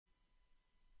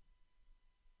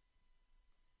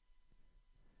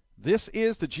This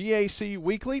is the GAC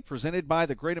Weekly presented by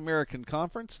the Great American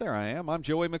Conference. There I am. I'm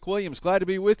Joey McWilliams. Glad to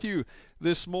be with you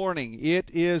this morning.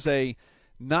 It is a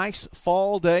nice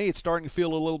fall day. It's starting to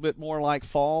feel a little bit more like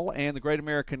fall, and the Great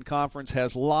American Conference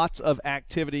has lots of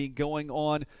activity going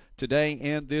on today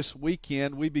and this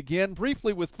weekend. We begin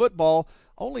briefly with football,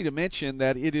 only to mention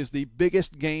that it is the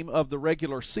biggest game of the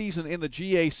regular season in the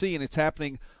GAC, and it's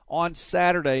happening on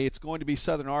Saturday. It's going to be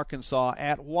Southern Arkansas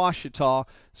at Ouachita.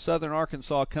 Southern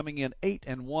Arkansas coming in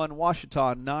 8-1,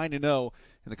 Ouachita 9-0.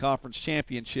 And the conference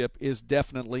championship is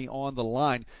definitely on the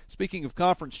line. Speaking of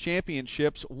conference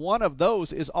championships, one of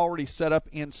those is already set up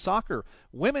in soccer.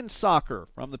 Women's soccer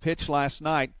from the pitch last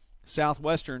night.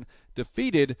 Southwestern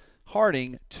defeated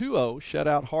Harding 2-0, shut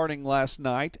out Harding last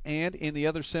night. And in the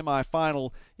other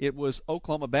semifinal, it was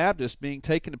Oklahoma Baptist being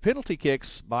taken to penalty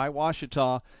kicks by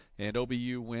Ouachita, and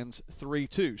OBU wins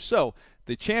 3-2. So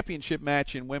the championship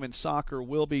match in women's soccer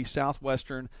will be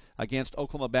Southwestern against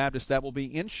Oklahoma Baptist. That will be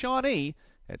in Shawnee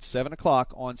at 7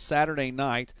 o'clock on Saturday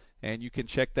night, and you can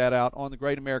check that out on the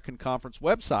Great American Conference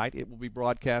website. It will be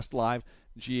broadcast live,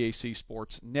 GAC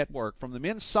Sports Network. From the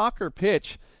men's soccer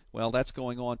pitch, well, that's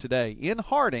going on today in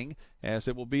Harding, as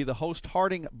it will be the host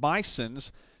Harding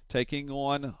Bisons taking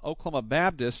on Oklahoma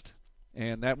Baptist,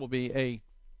 and that will be a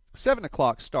 7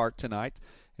 o'clock start tonight.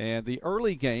 And the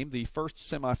early game, the first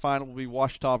semifinal, will be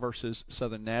Ouachita versus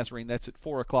Southern Nazarene. That's at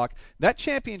 4 o'clock. That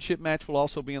championship match will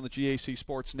also be on the GAC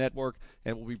Sports Network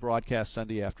and will be broadcast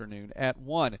Sunday afternoon at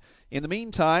 1. In the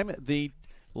meantime, the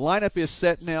lineup is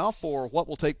set now for what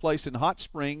will take place in Hot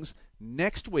Springs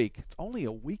next week. It's only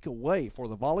a week away for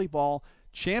the volleyball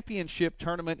championship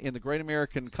tournament in the Great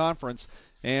American Conference.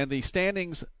 And the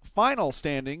standings, final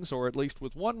standings, or at least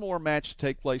with one more match to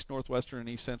take place, Northwestern and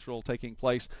East Central taking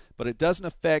place, but it doesn't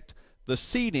affect the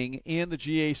seeding in the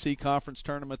GAC Conference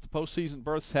tournament. The postseason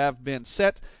berths have been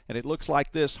set, and it looks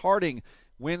like this. Harding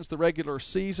wins the regular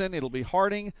season. It'll be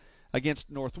Harding against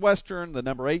Northwestern, the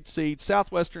number 8 seed.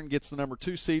 Southwestern gets the number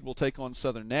 2 seed. Will take on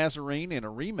Southern Nazarene in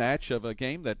a rematch of a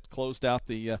game that closed out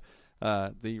the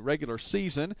regular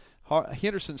season.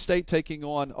 Henderson State taking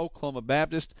on Oklahoma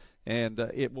Baptist, and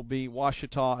it will be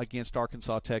Ouachita against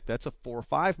Arkansas Tech. That's a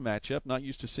 4-5 matchup. Not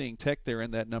used to seeing Tech there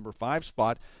in that number 5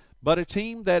 spot, but a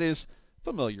team that is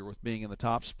familiar with being in the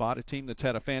top spot, a team that's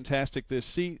had a fantastic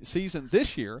season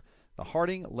this year, the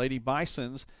Harding Lady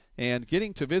Bisons. And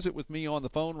getting to visit with me on the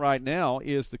phone right now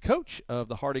is the coach of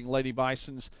the Harding Lady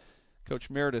Bisons, Coach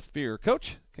Meredith Fear.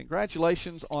 Coach,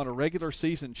 congratulations on a regular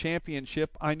season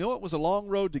championship. I know it was a long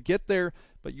road to get there,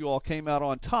 but you all came out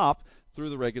on top through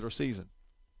the regular season.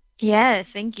 Yes,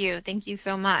 thank you. Thank you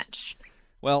so much.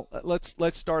 Well, let's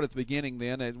start at the beginning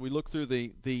then. As we look through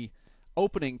the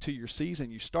opening to your season,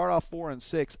 you start off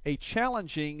 4-6, a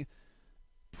challenging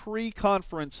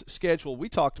pre-conference schedule. We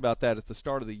talked about that at the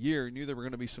start of the year. Knew there were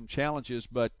going to be some challenges,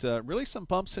 but really some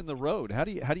bumps in the road. How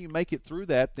do you make it through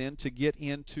that then to get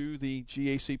into the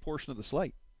GAC portion of the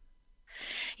slate?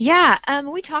 Yeah,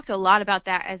 we talked a lot about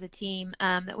that as a team,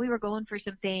 that we were going for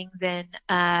some things, and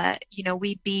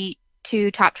we beat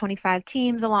 2 top 25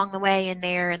 teams along the way in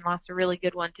there and lost a really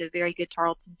good one to a very good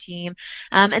Tarleton team.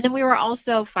 And then we were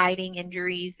also fighting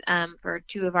injuries for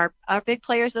 2 of our big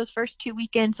players those first 2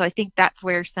 weekends. So I think that's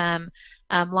where some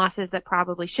losses that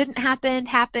probably shouldn't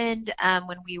happened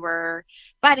when we were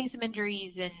fighting some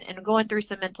injuries and going through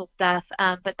some mental stuff.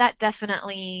 But that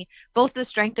definitely, both the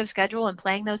strength of schedule and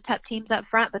playing those tough teams up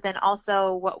front, but then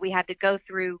also what we had to go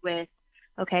through with,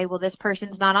 okay, well, this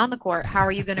person's not on the court. How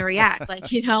are you going to react?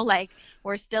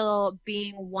 We're still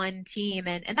being one team.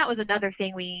 And that was another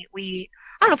thing we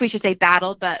I don't know if we should say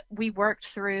battled, but we worked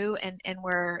through and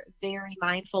were very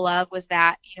mindful of, was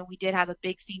that, we did have a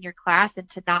big senior class, and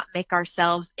to not make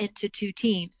ourselves into 2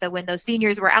 teams. So when those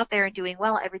seniors were out there and doing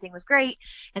well, everything was great.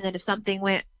 And then if something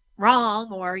went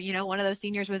wrong, or one of those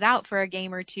seniors was out for a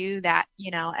game or 2, that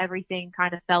everything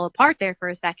kind of fell apart there for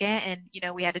a second,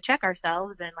 and we had to check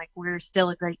ourselves, and we're still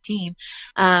a great team.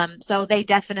 So they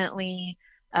definitely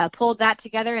pulled that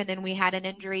together. And then we had an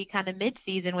injury kind of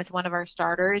mid-season with one of our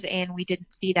starters, and we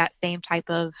didn't see that same type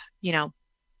of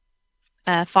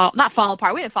not fall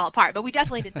apart. We didn't fall apart, but we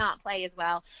definitely did not play as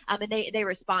well. And they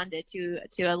responded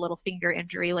to a little finger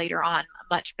injury later on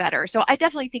much better. So I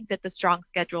definitely think that the strong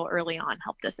schedule early on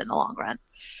helped us in the long run.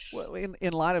 Well,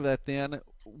 in light of that, then,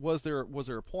 was there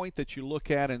a point that you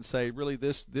look at and say, really,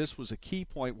 this was a key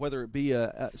point, whether it be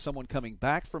someone coming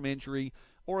back from injury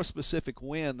or a specific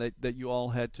win that you all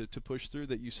had to push through,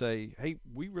 that you say, hey,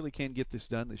 we really can get this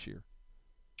done this year?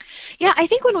 Yeah, I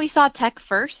think when we saw Tech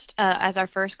first as our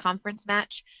first conference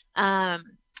match,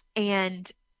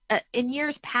 and in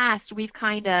years past, we've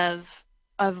kind of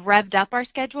revved up our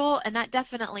schedule, and that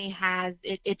definitely has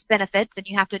its benefits, and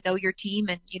you have to know your team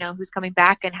and who's coming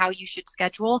back and how you should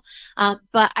schedule.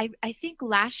 But I think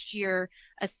last year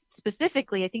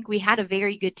specifically, I think we had a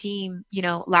very good team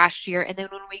last year, and then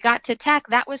when we got to Tech,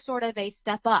 that was sort of a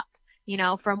step up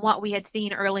from what we had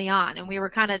seen early on. And we were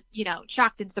kind of,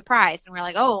 shocked and surprised. And we're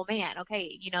like, oh man,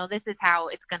 okay, this is how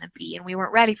it's going to be. And we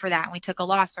weren't ready for that. And we took a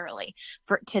loss early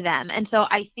to them. And so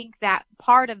I think that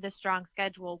part of the strong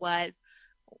schedule was,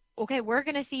 okay, we're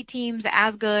going to see teams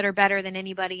as good or better than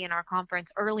anybody in our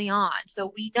conference early on.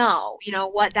 So we know,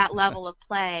 what that level of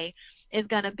play is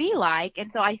going to be like.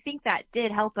 And so I think that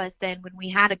did help us then when we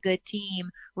had a good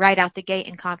team right out the gate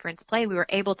in conference play. We were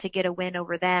able to get a win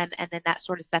over them, and then that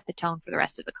sort of set the tone for the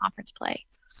rest of the conference play.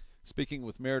 Speaking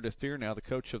with Meredith Fear now, the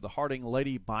coach of the Harding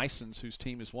Lady Bisons, whose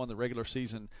team has won the regular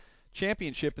season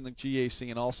championship in the GAC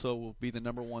and also will be the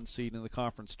 #1 seed in the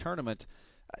conference tournament.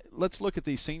 Let's look at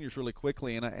these seniors really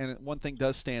quickly, and one thing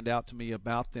does stand out to me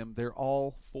about them. They're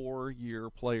all 4-year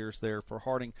players there for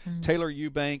Harding. Taylor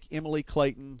Eubank, Emily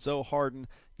Clayton, Zoe Harden,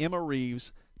 Emma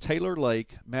Reeves, Taylor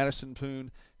Lake, Madison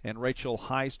Poon, and Rachel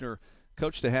Heisner.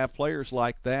 Coach, to have players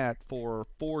like that for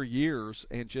 4 years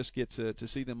and just get to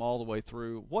see them all the way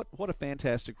through, what a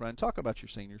fantastic run. Talk about your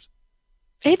seniors.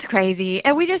 It's crazy.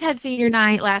 And we just had senior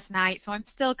night last night, so I'm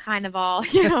still kind of all,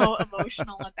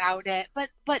 emotional about it.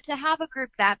 But to have a group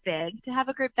that big,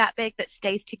 that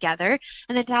stays together,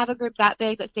 and then to have a group that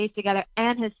big that stays together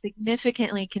and has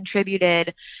significantly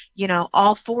contributed,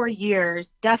 all 4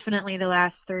 years, definitely the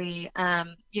last 3,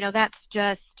 that's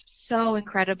just so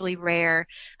incredibly rare.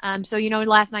 So,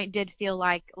 last night did feel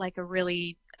like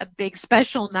a big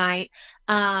special night.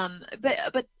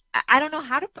 But I don't know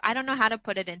how to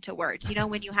put it into words.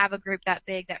 When you have a group that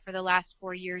big that for the last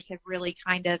 4 years have really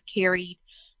kind of carried,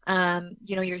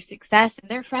 your success. And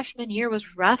their freshman year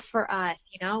was rough for us.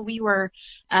 We were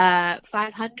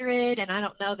 500, and I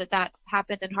don't know that that's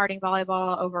happened in Harding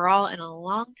volleyball overall in a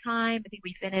long time. I think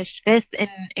we finished 5th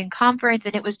in conference,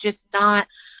 and it was just not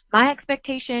my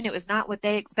expectation. It was not what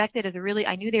they expected.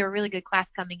 I knew they were a really good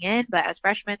class coming in, but as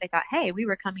freshmen, they thought, hey, we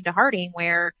were coming to Harding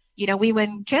where, we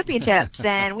win championships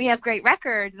and we have great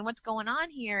records and what's going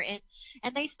on here.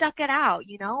 And they stuck it out.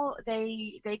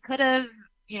 They could have,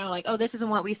 oh, this isn't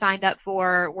what we signed up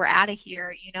for. We're out of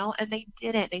here, and they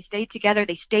didn't. They stayed together.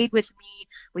 They stayed with me.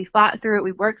 We fought through it.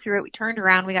 We worked through it. We turned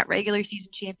around. We got regular season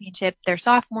championship their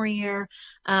sophomore year,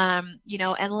 and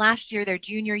last year, their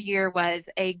junior year was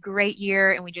a great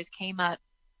year, and we just came up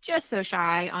just so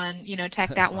shy on,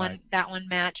 Tech that one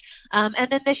match. And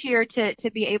then this year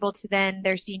to be able to then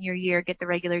their senior year get the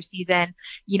regular season,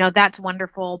 that's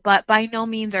wonderful. But by no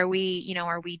means are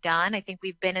we done. I think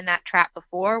we've been in that trap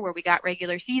before where we got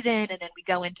regular season and then we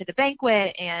go into the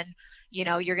banquet and,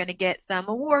 you're going to get some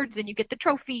awards and you get the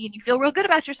trophy and you feel real good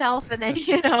about yourself. And then,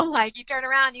 you turn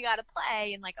around, you got to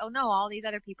play and oh no, all these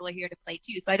other people are here to play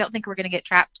too. So I don't think we're going to get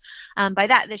trapped by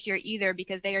that this year either,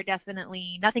 because they are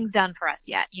definitely, nothing's done for us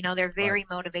yet. They're very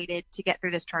motivated to get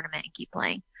through this tournament and keep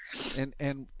playing.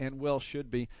 And well should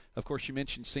be. Of course, you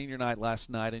mentioned senior night last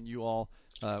night, and you all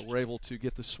were able to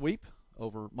get the sweep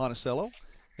over Monticello.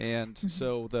 And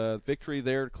so the victory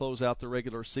there to close out the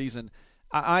regular season.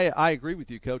 I agree with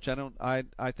you, Coach.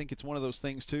 I think it's one of those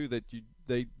things too that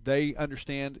they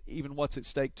understand even what's at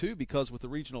stake too, because with the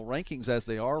regional rankings as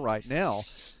they are right now,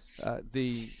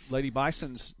 the Lady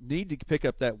Bisons need to pick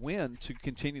up that win to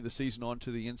continue the season on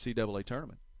to the NCAA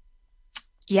tournament.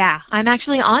 Yeah, I'm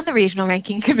actually on the regional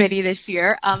ranking committee this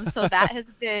year, so that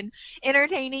has been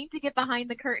entertaining to get behind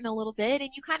the curtain a little bit.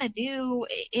 And you kind of knew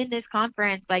in this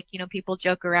conference, people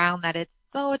joke around that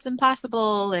it's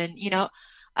impossible, and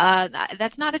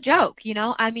that's not a joke,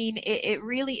 it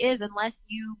really is, unless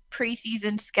you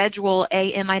preseason schedule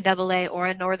a MIAA or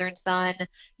a Northern Sun,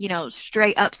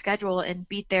 straight up schedule and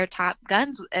beat their top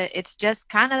guns. It's just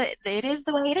it is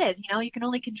the way it is. You can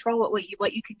only control what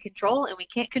you can control, and we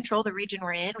can't control the region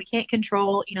we're in. We can't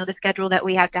control, the schedule that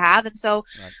we have to have. And so,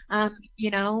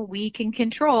 we can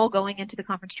control going into the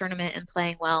conference tournament and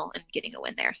playing well and getting a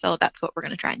win there. So that's what we're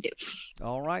going to try and do.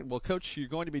 All right. Well, Coach, you're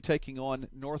going to be taking on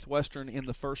Northwestern in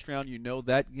the first round.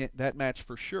 That match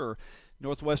for sure.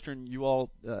 Northwestern, you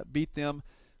all beat them.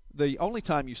 The only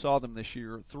time you saw them this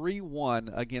year,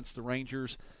 3-1 against the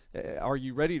Rangers. Are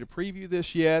you ready to preview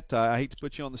this yet? I hate to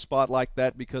put you on the spot like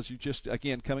that because you just,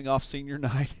 again, coming off senior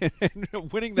night and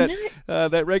winning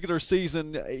that regular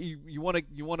season. You want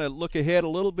to look ahead a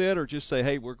little bit, or just say,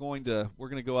 hey, we're going to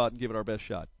go out and give it our best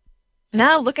shot?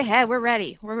 No, look ahead. We're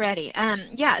ready. We're ready.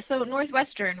 Yeah, so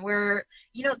Northwestern,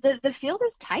 the field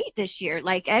is tight this year.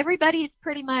 Like everybody's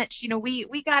pretty much,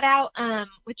 we got out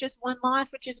with just one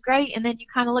loss, which is great. And then you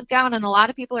kind of look down and a lot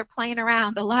of people are playing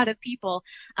around, a lot of people.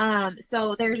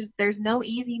 So there's no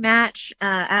easy match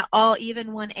at all,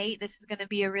 even 1-8. This is going to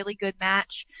be a really good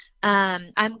match.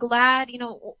 I'm glad,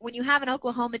 when you have an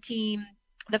Oklahoma team,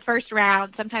 the first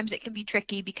round, sometimes it can be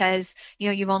tricky because,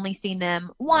 you've only seen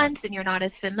them once and you're not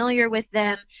as familiar with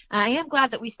them. I am glad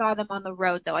that we saw them on the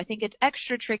road, though. I think it's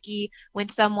extra tricky when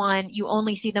you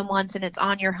only see them once and it's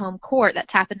on your home court.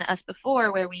 That's happened to us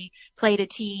before where we played a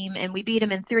team and we beat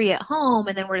them in 3 at home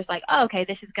and then we're just like, oh, okay,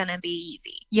 this is going to be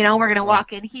easy. We're going to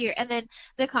walk in here. And then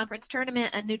the conference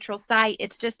tournament, a neutral site,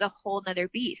 it's just a whole nother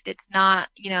beast. It's not,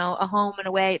 a home and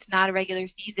away. It's not a regular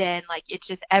season. Like it's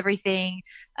just everything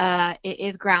it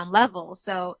is ground level.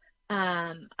 So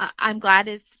I'm glad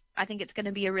I think it's going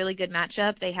to be a really good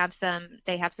matchup. They have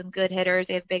some good hitters.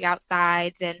 They have big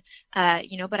outsides, and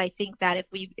but I think that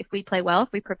if we play well,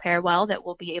 if we prepare well, that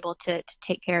we'll be able to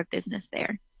take care of business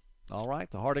there. All right,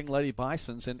 the Harding Lady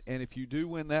Bisons, and if you do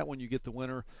win that one, you get the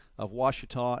winner of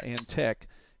Ouachita and Tech.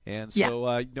 And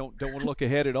so you don't want to look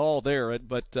ahead at all there,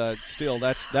 but still,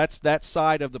 that's that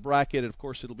side of the bracket. Of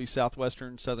course, it'll be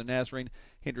Southwestern, Southern Nazarene,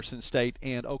 Henderson State,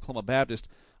 and Oklahoma Baptist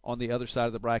on the other side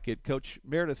of the bracket. Coach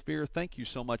Meredith Fear, thank you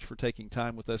so much for taking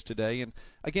time with us today. And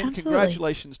again, Absolutely.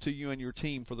 Congratulations to you and your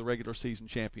team for the regular season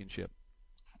championship.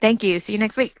 Thank you. See you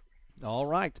next week. All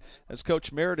right. That's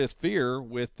Coach Meredith Fear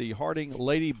with the Harding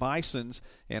Lady Bisons,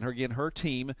 and her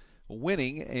team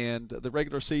winning, and the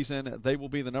regular season they will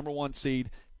be the #1 seed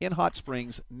in Hot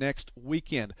Springs next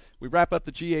weekend. We wrap up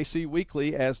the GAC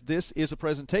Weekly as this is a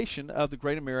presentation of the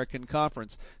Great American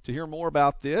Conference. To hear more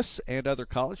about this and other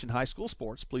college and high school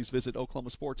sports, please visit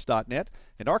oklahomasports.net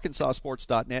and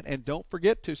arkansassports.net, and don't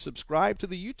forget to subscribe to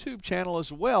the YouTube channel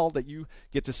as well, that you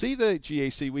get to see the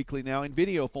GAC Weekly now in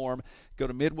video form. Go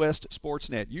to Midwest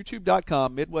Sportsnet,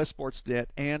 youtube.com, Midwest Sportsnet,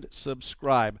 and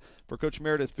subscribe. For Coach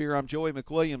Meredith Fear, I'm Joey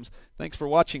McWilliams. Thanks for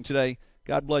watching today.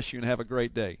 God bless you and have a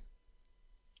great day.